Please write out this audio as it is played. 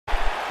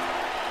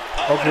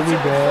Okay, we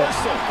bad.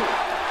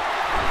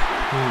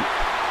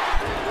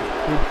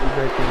 He's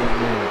back in the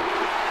man.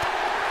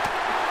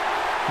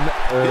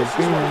 This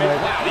is what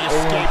he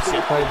escapes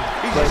it.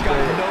 He's just got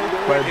no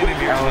quit in him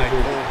here tonight.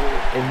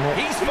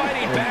 He's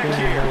fighting back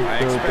here.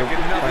 I expected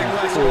nothing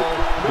less.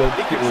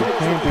 He controls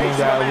the pace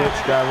of the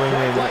match.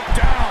 Right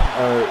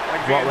down.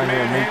 Brought right here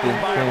and make him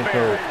stand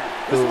hurt.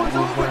 So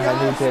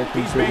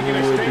he's making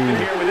a statement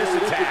here with this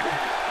attack.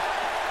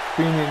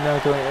 Phoenix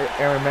Naito and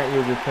Aaron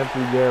Matthews is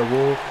simply their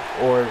wolf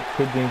or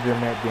could danger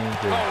Matt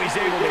Danger. Oh, he's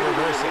able to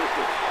reverse it.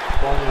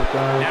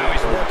 Now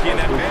he's working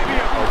that maybe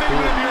a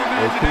figment of your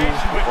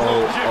imagination with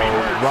little Jimmy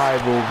Hurts.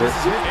 Rival, but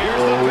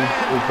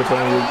who's the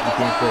player you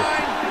can't say.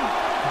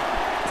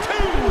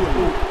 2,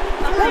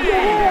 3.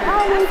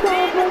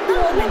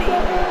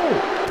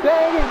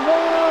 Dang it,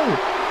 no!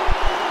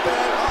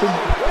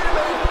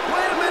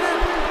 Wait a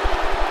minute.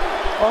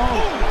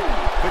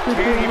 But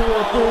can he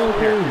follow up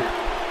here?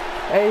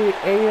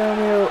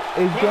 AML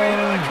is going.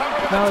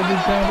 Now it's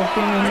just down to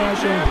Phoenix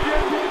Naito.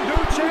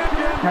 New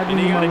champion. How do And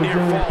he you got a know near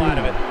fall out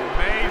of it.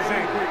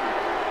 Amazing.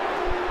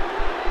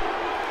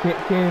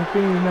 Can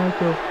Phoenix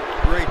Naito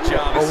Great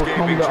job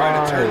escaping,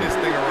 trying to turn this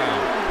thing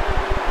around.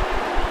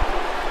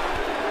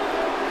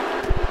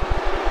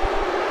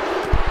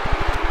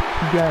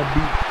 You gotta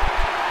beat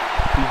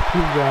these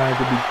two guys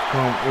to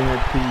become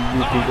NXT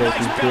UK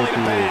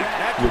champion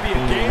with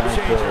Phoenix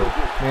Naito.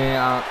 Man,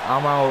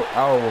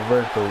 I'll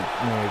reverse those.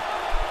 Man,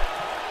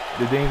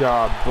 the things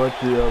are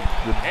busted up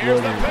the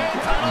bloody and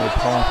the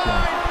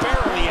constant.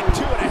 Barely at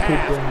 2.5.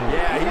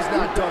 Yeah, he's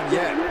not done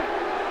yet.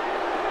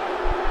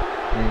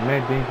 And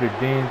Matt Danger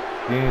dance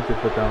to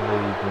put down what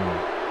he's doing.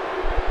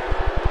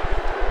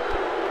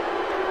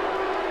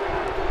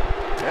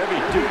 Heavy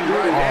duty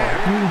right hand.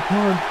 Huge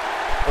punch.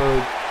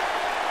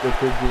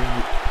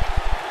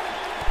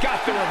 Got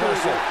the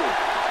reversal.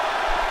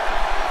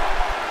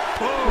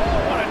 Boom,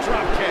 what a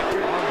drop kick.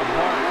 On the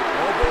mark.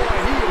 Oh boy,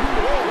 he is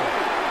rolling.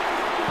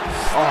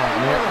 Oh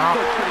man,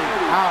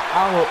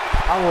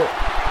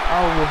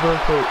 I'll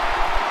reverse it.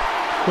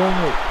 Dang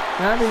it.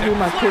 Now I didn't do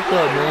my kick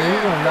up, man. He's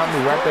gonna knock me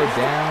right back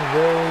down,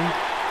 really.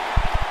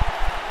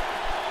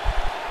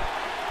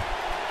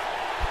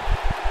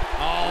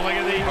 Oh, look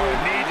at the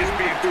knee just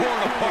being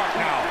torn apart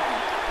now.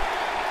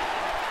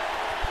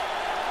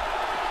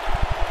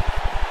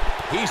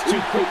 He's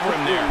too quick for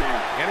him there.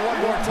 And one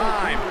more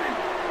time.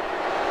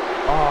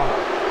 Oh,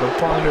 the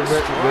father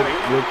lifting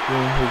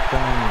his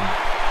time.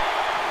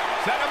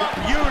 Set him up.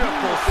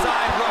 Beautiful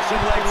side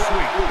Russian leg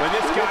sweep. When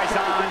this guy's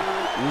on,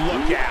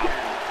 look out.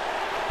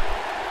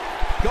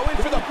 Going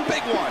for the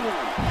big one.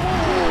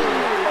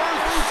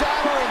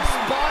 Earth-shattering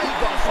spine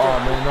buster. Oh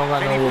man, don't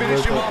got no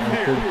reversal.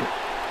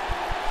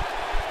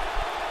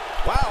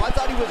 Wow, I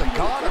thought he was a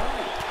goner.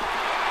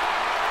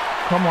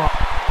 Come on,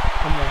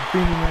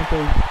 Phoenix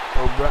Naito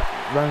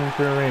running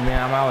through the ring,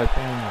 man. I'm out of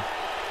stamina.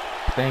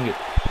 Dang it.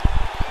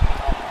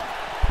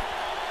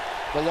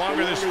 The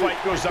longer this fight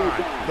goes on,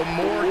 the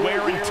more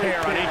wear and tear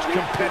on each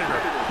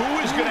competitor.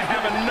 Who is going to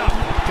have enough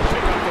to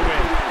pick up the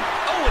win?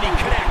 Oh, and he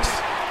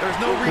connects. There's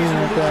no reason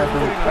to lose your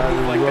footing on a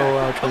move like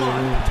that. Come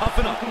on,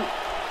 toughen up.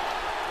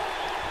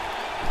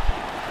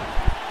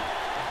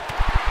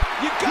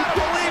 You gotta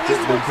believe this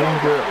one's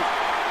over.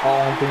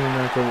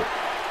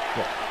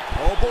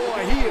 Oh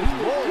boy, he is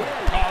rolling.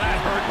 Oh, that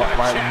hurt to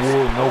the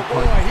chest. No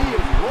punch. He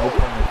is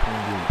rolling.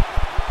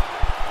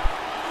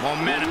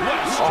 Momentum. What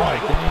a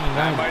strike.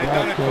 That might have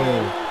done it,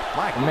 Cole.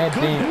 My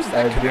goodness,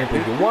 that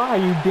connected. Why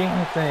are you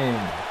dancing?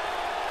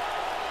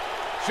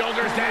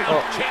 Shoulders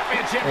down.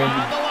 Championship on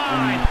the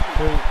line.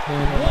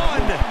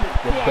 One.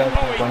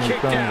 Oh, he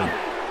kicked down.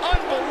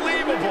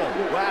 Unbelievable.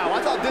 Wow, I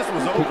thought this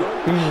was over.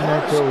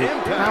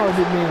 How is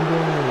it being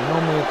done? No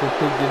man can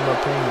take this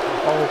much pain.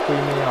 All three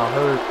men are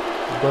hurt.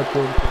 But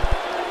boy,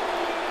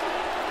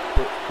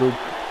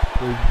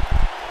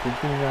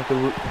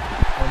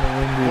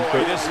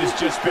 this has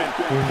just been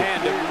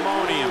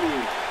pandemonium.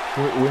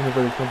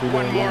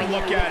 One more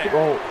look at it.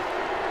 Oh.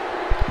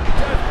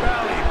 Death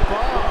Valley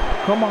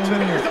bomb. Come on,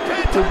 man.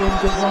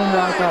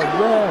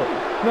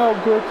 No,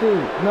 Gucci.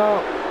 No.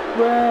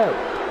 Grab.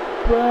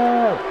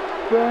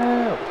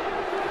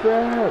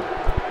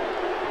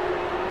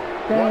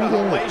 What a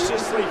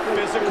hellaciously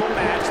physical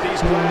match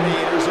these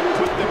gladiators have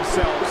put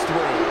themselves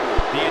through.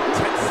 The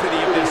intensity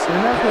of this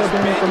has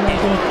been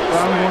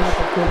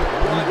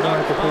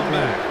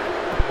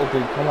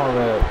okay, come on,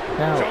 Red.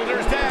 Now.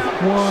 Shoulders down.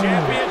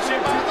 Championship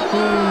on the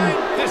line.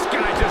 This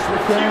guy just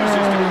refuses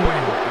to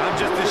quit. I'm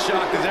just as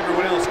shocked as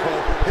everyone else,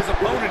 Cole. His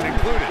opponent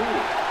included.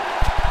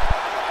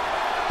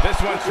 This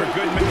one's for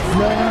good measure.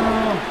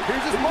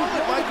 Here's his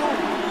moment, Michael.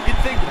 You'd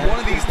think one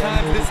of these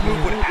times this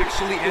move would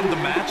actually end the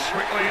match.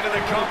 Quickly into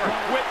the cover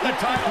with the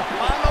title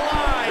on the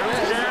line.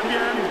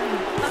 Champion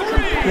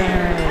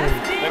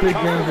 3. The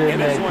cover in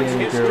this one's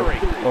history.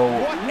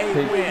 What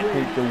a win.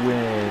 Take the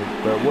win.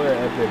 But what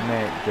have the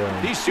match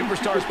done? These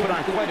superstars put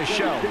on quite a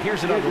show.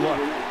 Here's another look.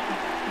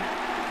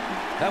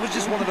 That was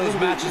just one of those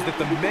matches that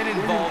the men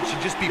involved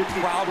should just be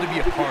proud to be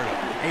a part of.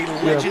 A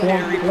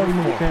legendary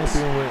performance.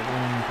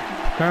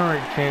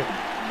 Current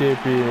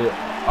champion.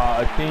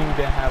 A team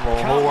that have a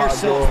whole lot of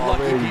goals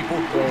already.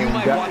 You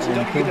might watch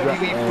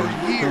WWE for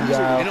years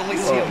and only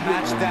see a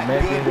match that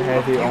good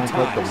has their own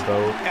custom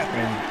though.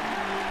 And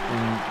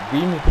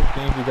Demon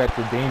teams you got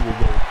the danger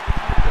gate.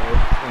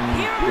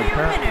 And the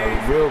current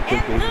real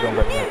quick is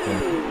gonna happen.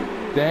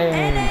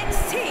 Dang.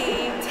 NXT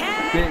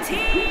Tag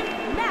Team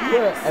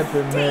What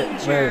epic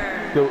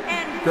man.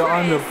 The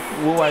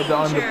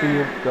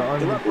undefeated, the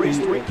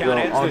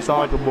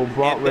unstoppable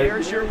Brock Lesnar.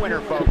 There's your winner,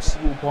 folks.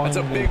 That's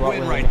a big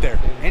win right there.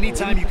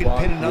 Anytime you can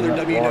pin another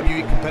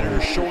WWE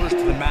competitor's shoulders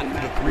to the mat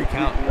for the 3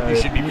 count, you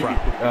should be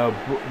proud.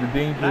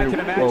 I can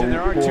imagine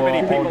there aren't too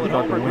many people at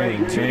home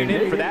regretting tuning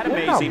in for that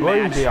amazing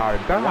match. They are.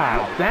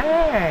 God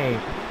dang.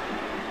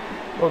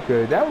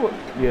 Okay, that was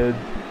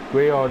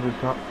great all the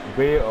time.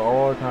 Great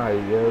all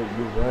time. Yeah,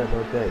 you're right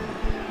about that.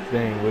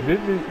 Dang. Well, this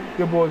is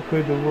your boy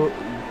Chris the Wood.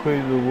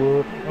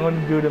 I'm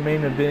gonna do the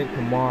main event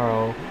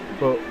tomorrow.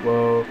 But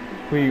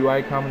please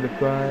like, comment,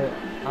 subscribe.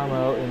 I'm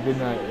out and good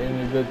night.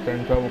 And it's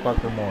just 12 o'clock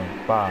in the morning.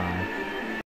 Bye.